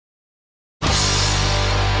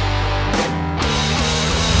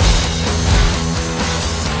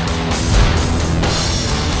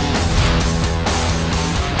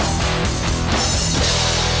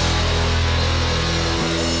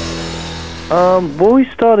Well, we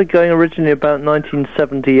started going originally about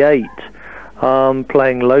 1978,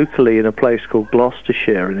 playing locally in a place called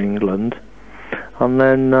Gloucestershire in England, and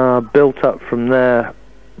then built up from there.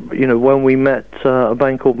 You know, when we met a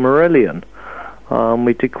band called Marillion,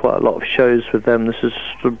 we did quite a lot of shows with them. This is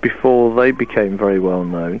sort of before they became very well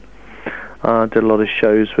known. Did a lot of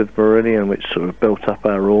shows with Marillion, which sort of built up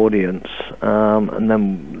our audience, and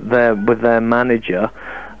then with their manager,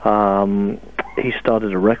 he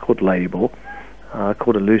started a record label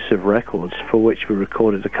called Elusive Records, for which we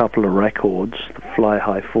recorded a couple of records, Fly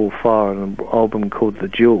High, Fall Far, and an album called The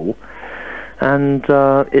Jewel. And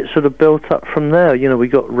it sort of built up from there. You know, we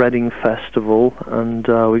got Reading Festival, and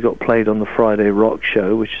we got played on the Friday Rock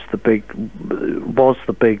Show, which is the big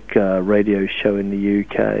radio show in the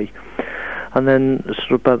UK. And then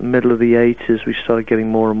sort of about the middle of the 80s, we started getting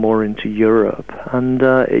more and more into Europe, and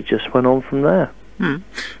it just went on from there.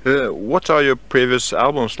 What are your previous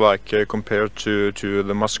albums like compared to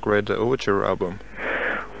the Masquerade Overture album?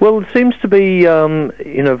 Well, it seems to be, you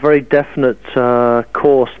know, a very definite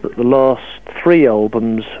course that the last three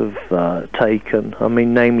albums have taken. I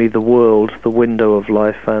mean, namely The World, The Window of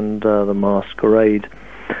Life, and The Masquerade.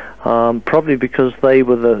 Probably because they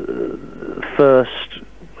were the first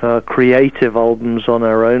creative albums on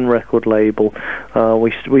our own record label.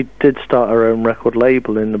 We did start our own record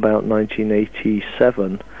label in about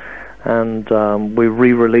 1987, and we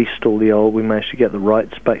re-released all the old. We managed to get the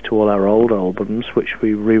rights back to all our old albums, which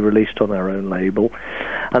we re-released on our own label,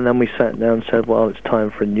 and then we sat down and said, well, it's time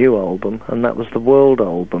for a new album, and that was the World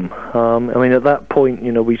album. I mean, at that point,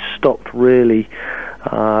 you know, we stopped really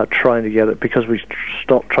trying to get it, because we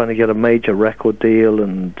stopped trying to get a major record deal,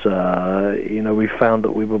 and you know, we found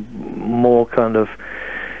that we were more kind of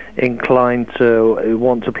inclined to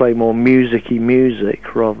want to play more music-y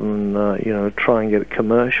music rather than you know, try and get a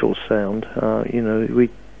commercial sound. You know,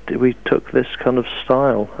 we took this kind of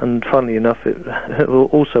style, and funnily enough, it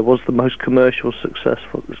also was the most commercially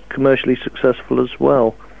successful as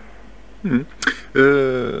well.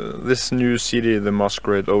 This new CD, The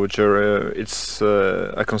Masquerade Overture, it's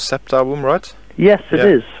a concept album, right? Yes, it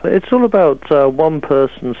is. It's all about one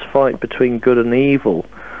person's fight between good and evil,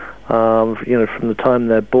 you know, from the time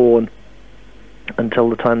they're born until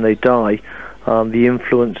the time they die. The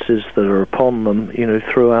influences that are upon them, you know,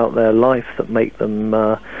 throughout their life that make them,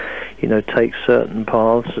 you know, take certain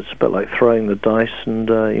paths. It's a bit like throwing the dice and,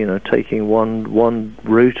 you know, taking one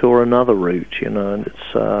route or another route, you know. And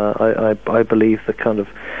it's, I believe the kind of,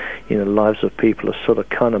 you know, lives of people are sort of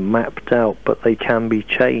kind of mapped out, but they can be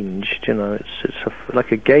changed, you know. It's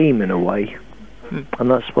like a game in a way, and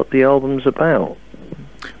that's what the album's about.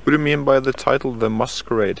 What do you mean by the title, The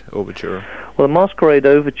Masquerade Overture? Well, The Masquerade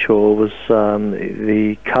Overture was,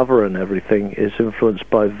 the cover and everything is influenced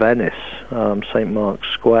by Venice, St. Mark's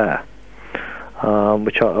Square,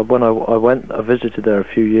 which when I visited there a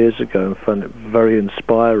few years ago and found it very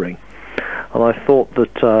inspiring. And I thought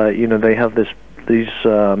that, you know, they have these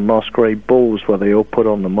masquerade balls where they all put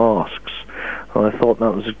on the masks, and I thought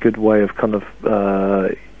that was a good way of kind of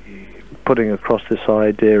putting across this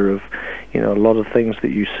idea of, you know, a lot of things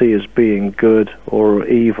that you see as being good or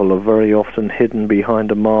evil are very often hidden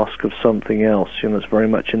behind a mask of something else. You know, it's very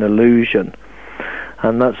much an illusion.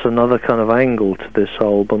 And that's another kind of angle to this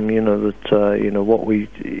album, you know, that, you know, what we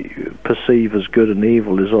perceive as good and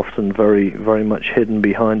evil is often very, very much hidden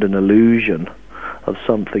behind an illusion of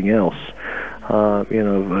something else. You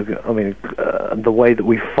know, I mean, the way that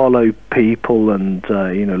we follow people and,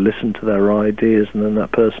 you know, listen to their ideas, and then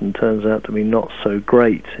that person turns out to be not so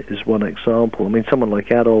great is one example. I mean, someone like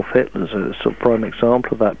Adolf Hitler is a sort of prime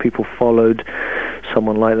example of that. People followed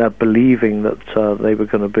someone like that believing that they were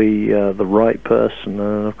going to be the right person,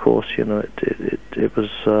 and of course, you know, it was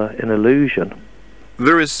an illusion.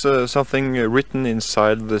 There is something written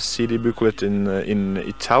inside the CD booklet in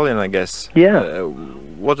Italian, I guess. Yeah.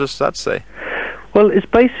 What does that say? Well, it's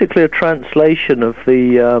basically a translation of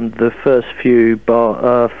the first few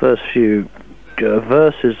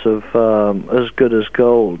verses of As Good as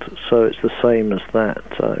Gold. So it's the same as that.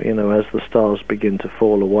 You know, as the stars begin to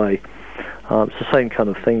fall away. It's the same kind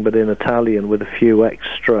of thing, but in Italian with a few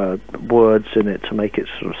extra words in it to make it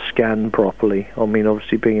sort of scan properly. I mean,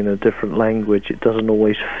 obviously being in a different language, it doesn't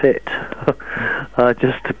always fit.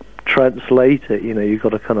 Just to translate it, you know, you've got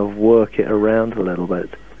to kind of work it around a little bit.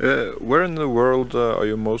 Where in the world are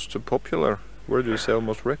you most popular? Where do you sell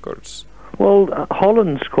most records? Well,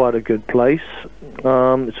 Holland's quite a good place.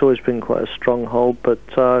 It's always been quite a stronghold, but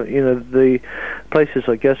you know, the places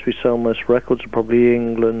I guess we sell most records are probably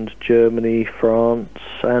England, Germany, France,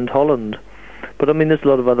 and Holland. But I mean, there's a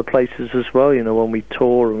lot of other places as well. You know, when we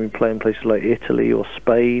tour and we play in places like Italy or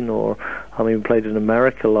Spain or I mean, we played in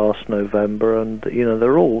America last November, and you know,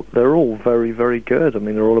 they're all very, very good. I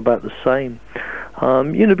mean, they're all about the same.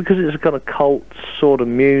 You know, because it's a kind of cult sort of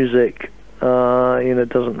music. You know, it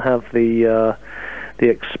doesn't have the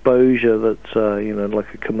exposure that you know,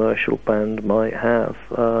 like a commercial band might have.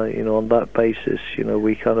 You know, on that basis, you know,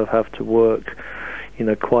 we kind of have to work, you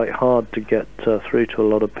know, quite hard to get through to a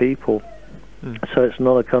lot of people. So it's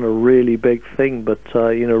not a kind of really big thing, but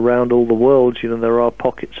you know, around all the world, you know, there are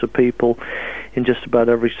pockets of people in just about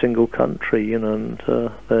every single country, you know, and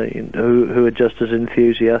who are just as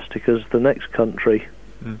enthusiastic as the next country.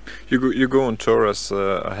 You go on tour as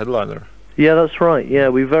a headliner. Yeah, that's right. Yeah,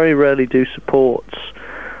 we very rarely do supports.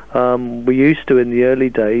 We used to in the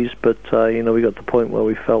early days, but you know, we got to the point where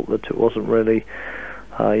we felt that it wasn't really,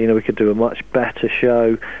 you know, we could do a much better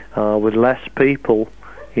show with less people.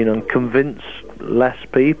 You know, and convince less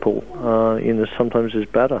people, you know, sometimes is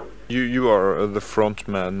better. You are the front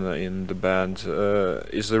man in the band.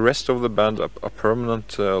 Is the rest of the band a permanent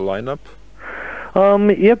lineup?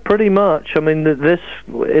 Yeah, pretty much. I mean,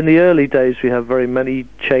 in the early days we have very many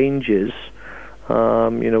changes,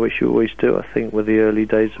 you know, which you always do, I think, with the early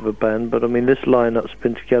days of a band. But I mean, this lineup's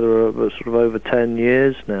been together over sort of over 10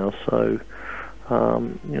 years now, so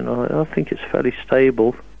you know, I think it's fairly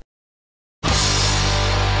stable.